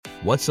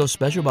What's so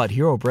special about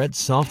Hero Bread's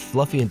soft,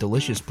 fluffy, and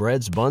delicious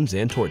breads, buns,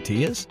 and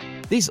tortillas?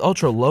 These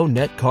ultra-low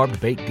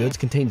net-carb baked goods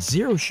contain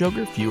zero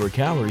sugar, fewer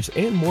calories,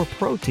 and more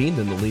protein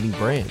than the leading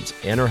brands,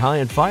 and are high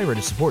in fiber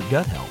to support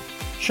gut health.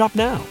 Shop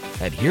now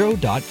at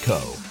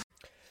Hero.co.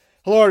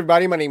 Hello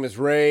everybody, my name is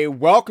Ray.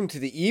 Welcome to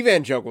the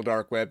Evangelical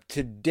Dark Web.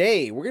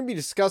 Today we're going to be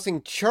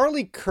discussing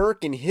Charlie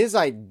Kirk and his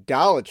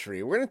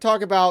idolatry. We're going to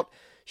talk about,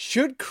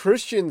 should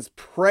Christians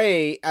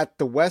pray at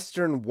the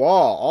Western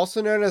Wall,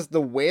 also known as the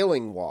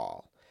Wailing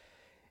Wall?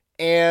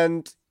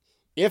 And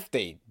if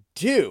they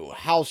do,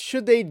 how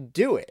should they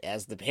do it?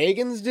 As the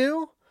pagans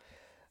do?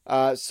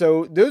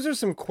 So those are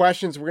some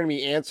questions we're going to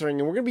be answering,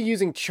 and we're going to be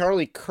using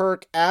Charlie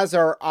Kirk as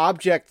our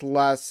object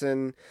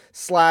lesson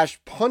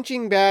 /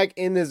 punching bag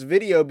in this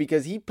video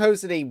because he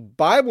posted a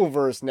Bible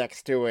verse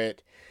next to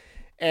it,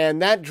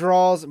 and that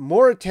draws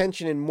more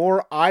attention and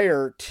more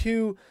ire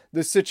to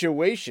the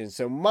situation.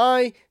 So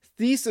my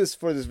thesis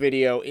for this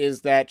video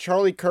is that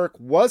Charlie Kirk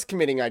was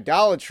committing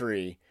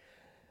idolatry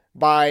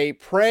by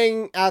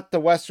praying at the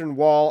Western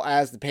Wall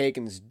as the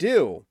pagans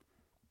do.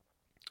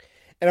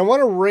 And I want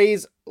to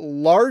raise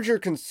larger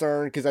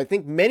concern because I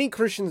think many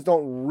Christians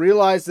don't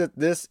realize that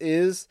this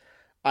is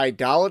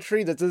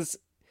idolatry, that this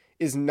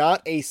is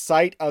not a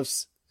site of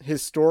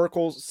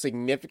historical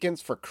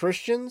significance for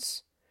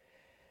Christians.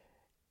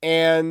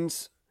 And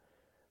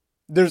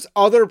there's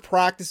other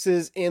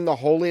practices in the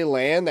Holy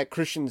Land that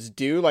Christians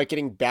do, like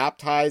getting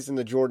baptized in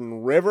the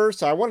Jordan River.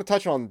 So I want to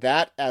touch on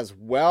that as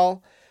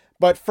well.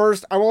 But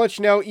first, I want to let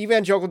you know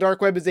Evangelical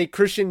Dark Web is a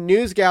Christian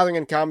news gathering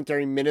and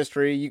commentary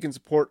ministry. You can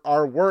support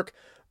our work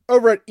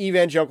over at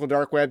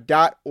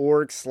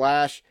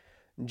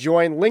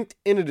evangelicaldarkweb.org/join, linked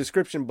in the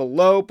description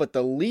below. But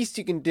the least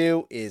you can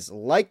do is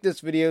like this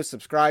video,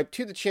 subscribe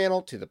to the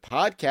channel, to the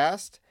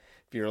podcast,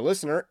 if you're a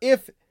listener,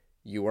 if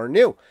you are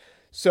new.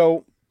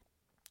 So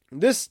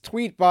this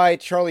tweet by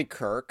Charlie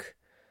Kirk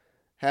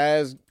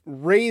has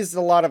raised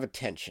a lot of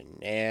attention,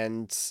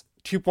 and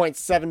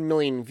 2.7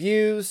 million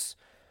views.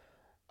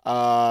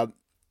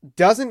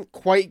 Doesn't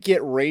quite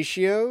get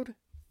ratioed,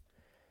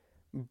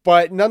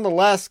 but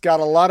nonetheless got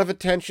a lot of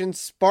attention,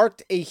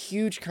 sparked a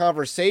huge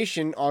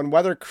conversation on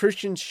whether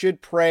Christians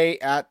should pray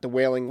at the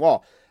Wailing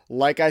Wall.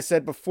 Like I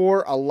said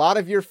before, a lot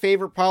of your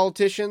favorite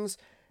politicians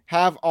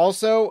have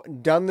also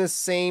done this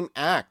same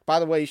act. By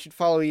the way, you should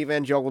follow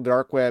Evangelical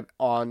Dark Web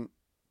on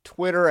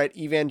Twitter at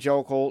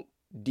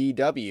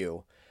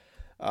EvangelicalDW.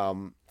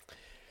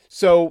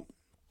 So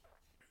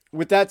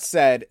with that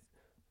said,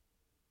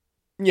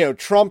 you know,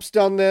 Trump's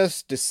done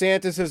this,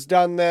 DeSantis has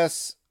done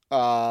this,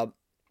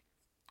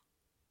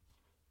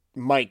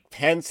 Mike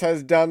Pence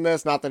has done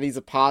this, not that he's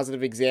a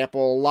positive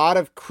example. A lot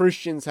of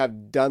Christians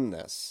have done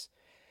this.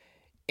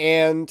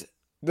 And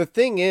the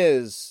thing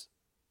is,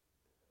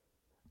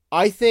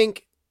 I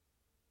think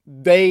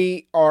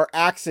they are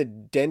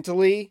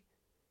accidentally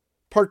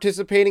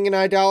participating in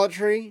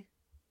idolatry.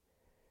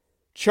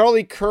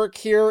 Charlie Kirk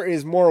here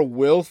is more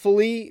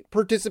willfully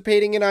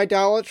participating in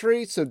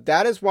idolatry, so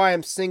that is why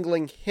I'm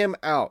singling him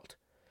out.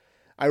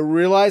 I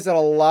realize that a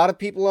lot of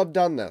people have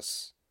done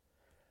this,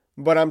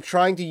 but I'm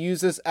trying to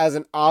use this as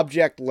an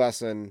object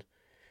lesson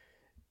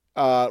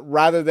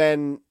rather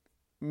than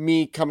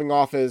me coming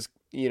off as,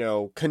 you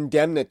know,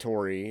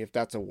 condemnatory, if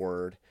that's a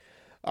word,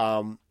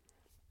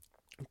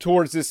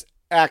 towards this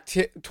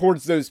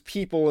towards those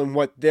people and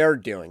what they're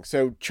doing.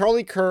 So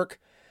Charlie Kirk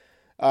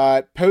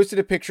posted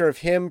a picture of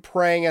him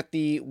praying at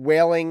the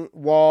Wailing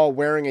Wall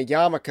wearing a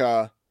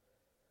yarmulke.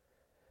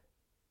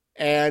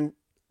 And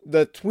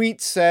the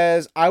tweet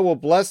says, "I will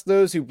bless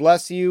those who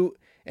bless you,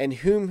 and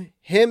who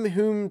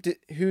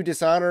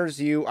dishonors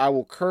you I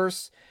will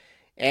curse.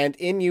 And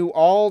in you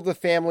all the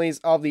families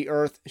of the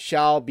earth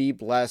shall be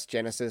blessed."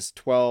 Genesis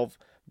 12,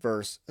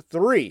 verse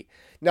 3.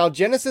 Now,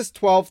 Genesis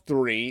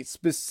 12:3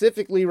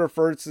 specifically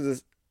refers to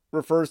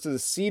the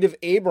seed of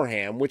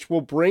Abraham, which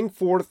will bring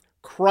forth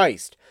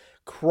Christ.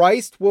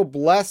 Christ will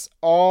bless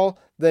all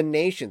the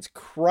nations.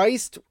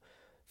 Christ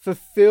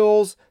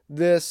fulfills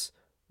this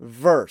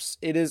verse.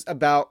 It is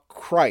about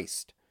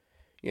Christ.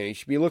 You know, you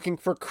should be looking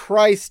for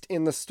Christ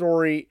in the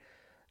story,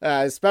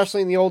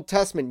 especially in the Old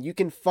Testament. You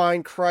can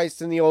find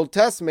Christ in the Old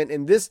Testament,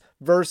 and this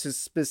verse is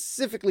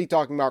specifically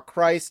talking about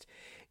Christ.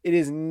 It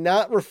is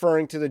not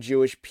referring to the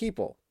Jewish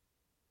people.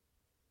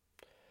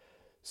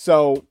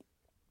 So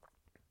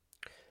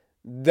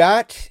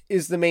that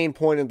is the main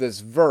point of this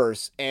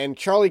verse, and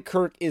Charlie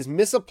Kirk is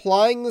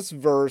misapplying this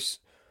verse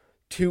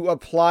to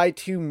apply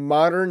to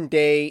modern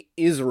day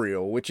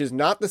Israel, which is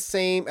not the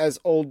same as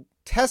Old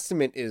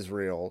Testament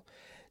Israel.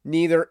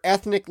 Neither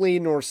ethnically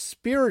nor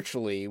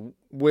spiritually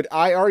would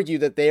I argue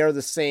that they are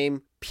the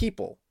same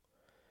people.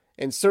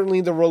 And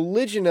certainly the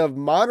religion of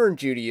modern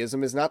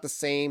Judaism is not the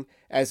same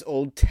as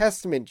Old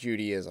Testament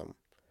Judaism.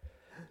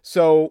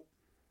 So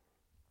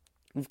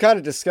we've kind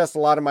of discussed a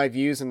lot of my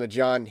views in the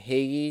John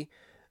Hagee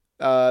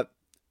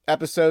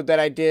episode that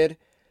I did.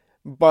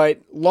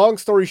 But long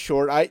story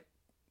short, I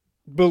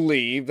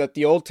believe that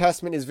the Old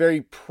Testament is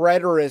very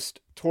preterist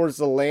towards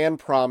the land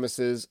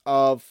promises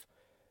of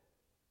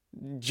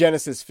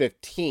Genesis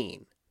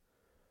 15.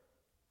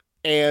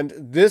 And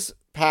this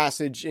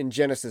passage in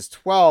Genesis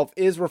 12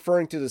 is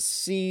referring to the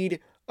seed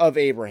of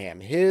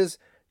Abraham, his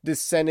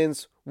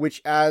descendants,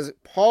 which, as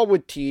Paul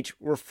would teach,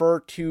 refer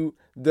to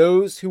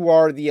those who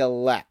are the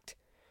elect,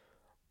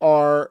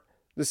 are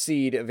the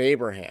seed of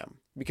Abraham,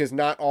 because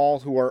not all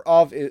who are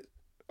of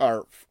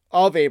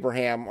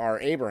Abraham are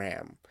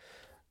Abraham.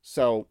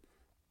 So,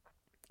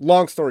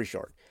 long story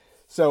short.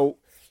 So,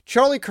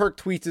 Charlie Kirk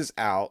tweets this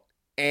out,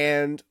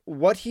 and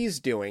what he's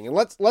doing, and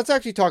let's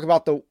actually talk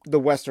about the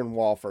Western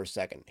Wall for a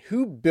second.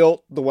 Who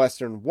built the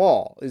Western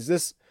Wall? Is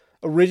this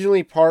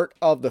originally part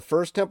of the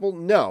first temple?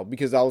 No,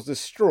 because that was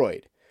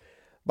destroyed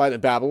by the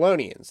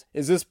Babylonians.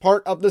 Is this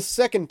part of the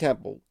second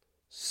temple?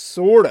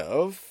 Sort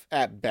of,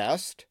 at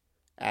best.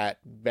 At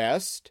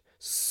best,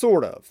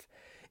 sort of.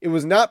 It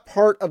was not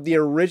part of the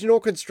original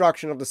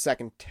construction of the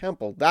second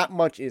temple. That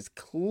much is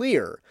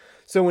clear.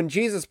 So when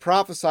Jesus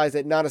prophesies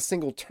that not a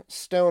single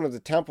stone of the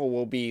temple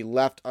will be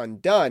left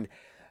undone,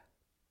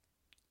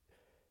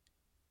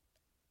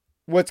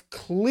 what's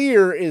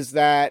clear is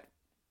that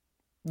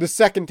the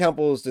second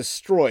temple is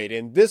destroyed.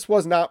 And this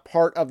was not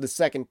part of the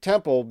second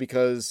temple,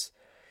 because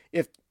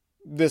if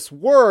this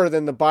were,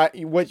 then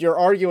what you're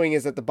arguing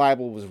is that the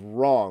Bible was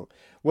wrong.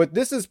 What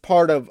this is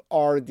part of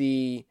are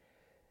the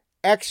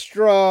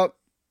extra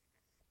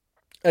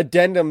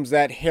addendums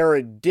that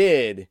Herod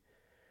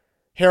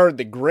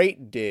the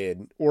Great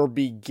did, or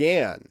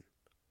began.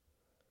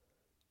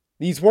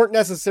 These weren't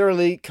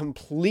necessarily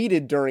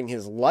completed during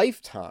his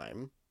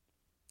lifetime,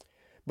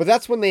 but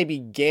that's when they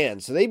began.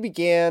 So they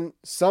began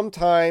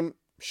sometime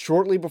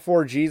shortly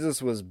before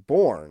Jesus was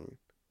born.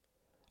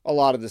 A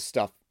lot of this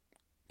stuff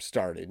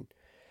started.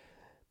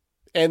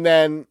 And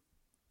then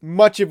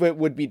much of it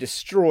would be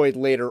destroyed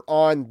later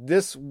on.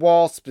 This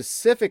wall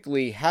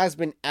specifically has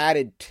been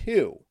added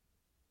to.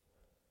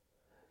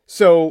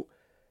 So,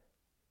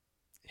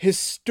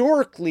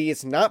 historically,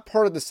 it's not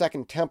part of the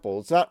second temple.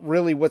 It's not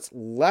really what's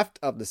left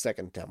of the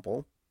second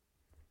temple.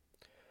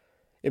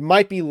 It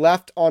might be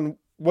left on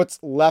what's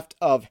left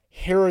of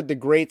Herod the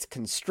Great's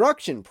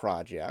construction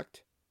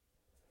project,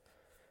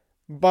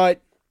 but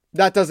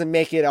that doesn't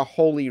make it a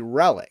holy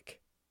relic.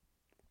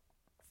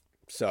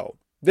 So,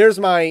 there's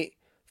my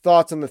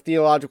thoughts on the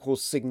theological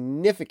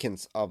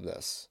significance of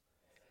this.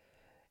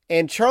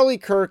 And Charlie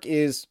Kirk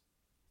is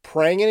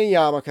praying in a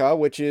yarmulke,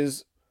 which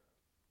is...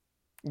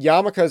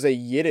 yarmulke is a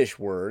Yiddish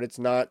word. It's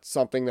not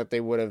something that they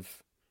would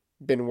have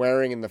been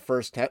wearing in the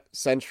first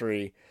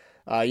century.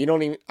 I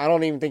don't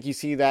even think you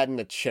see that in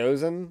The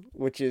Chosen,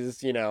 which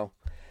is,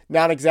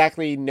 not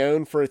exactly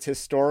known for its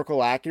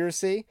historical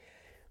accuracy.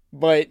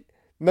 But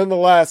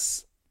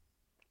nonetheless,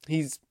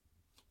 he's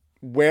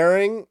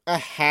wearing a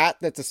hat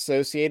that's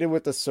associated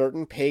with a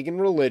certain pagan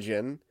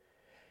religion.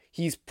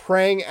 He's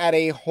praying at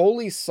a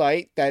holy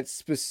site that's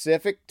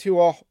specific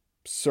to a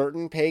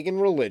certain pagan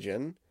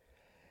religion.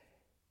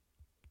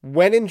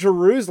 When in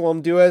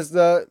Jerusalem, do as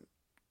the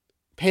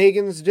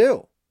pagans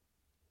do.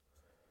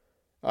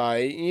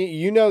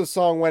 You know the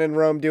song, When in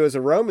Rome, do as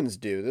the Romans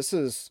do. This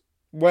is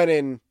when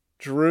in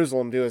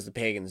Jerusalem, do as the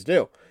pagans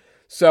do.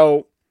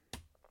 So,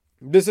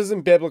 this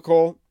isn't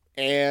biblical,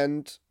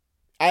 and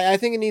I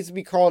think it needs to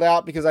be called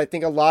out, because I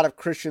think a lot of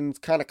Christians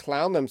kind of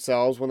clown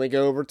themselves when they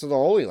go over to the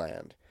Holy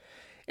Land.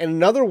 And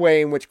another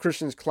way in which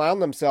Christians clown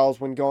themselves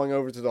when going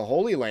over to the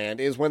Holy Land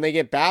is when they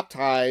get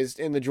baptized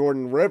in the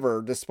Jordan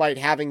River, despite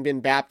having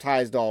been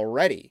baptized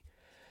already.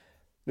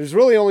 There's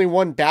really only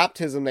one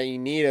baptism that you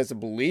need as a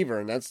believer,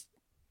 and that's,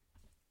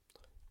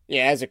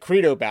 as a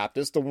Credo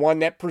Baptist, the one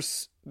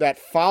that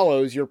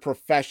follows your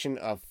profession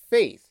of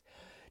faith.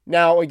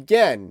 Now,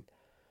 again,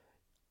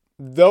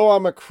 though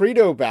I'm a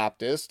Credo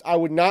Baptist, I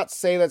would not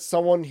say that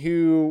someone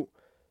who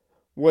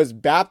was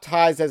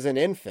baptized as an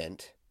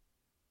infant,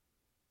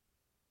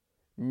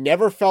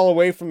 never fell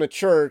away from the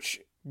church,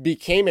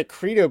 became a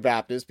Credo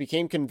Baptist,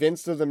 became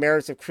convinced of the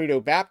merits of Credo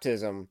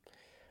baptism,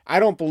 I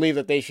don't believe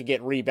that they should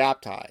get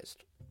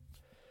rebaptized.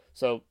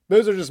 So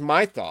those are just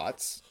my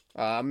thoughts.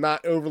 I'm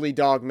not overly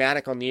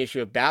dogmatic on the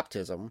issue of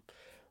baptism,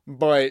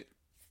 but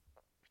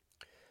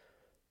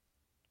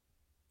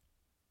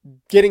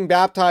getting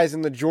baptized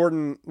in the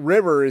Jordan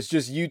River is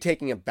just you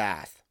taking a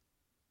bath.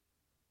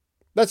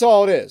 That's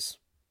all it is.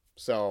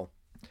 So,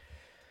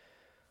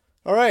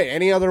 all right,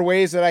 any other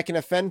ways that I can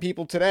offend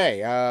people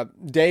today?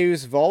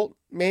 Deus Vult,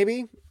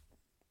 maybe?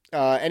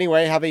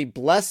 Anyway, have a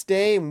blessed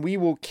day, and we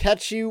will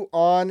catch you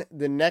on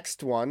the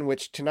next one,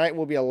 which tonight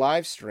will be a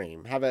live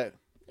stream.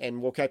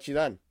 And we'll catch you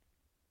then.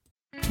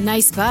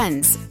 Nice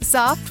buns,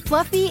 soft,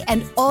 fluffy,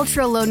 and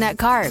ultra-low net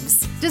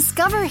carbs.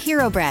 Discover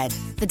Hero Bread,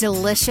 the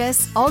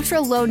delicious,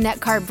 ultra-low net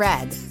carb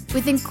bread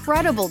with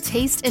incredible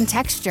taste and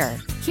texture.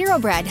 Hero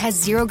Bread has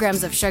 0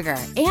 grams of sugar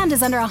and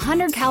is under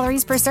 100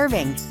 calories per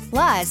serving.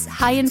 Plus,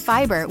 high in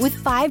fiber with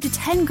 5 to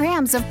 10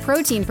 grams of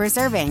protein per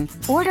serving.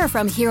 Order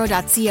from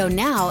hero.co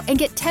now and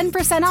get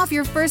 10% off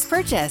your first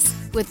purchase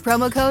with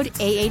promo code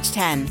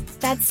AH10.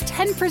 That's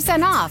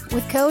 10% off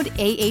with code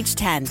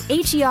AH10.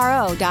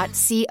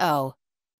 HERO.co.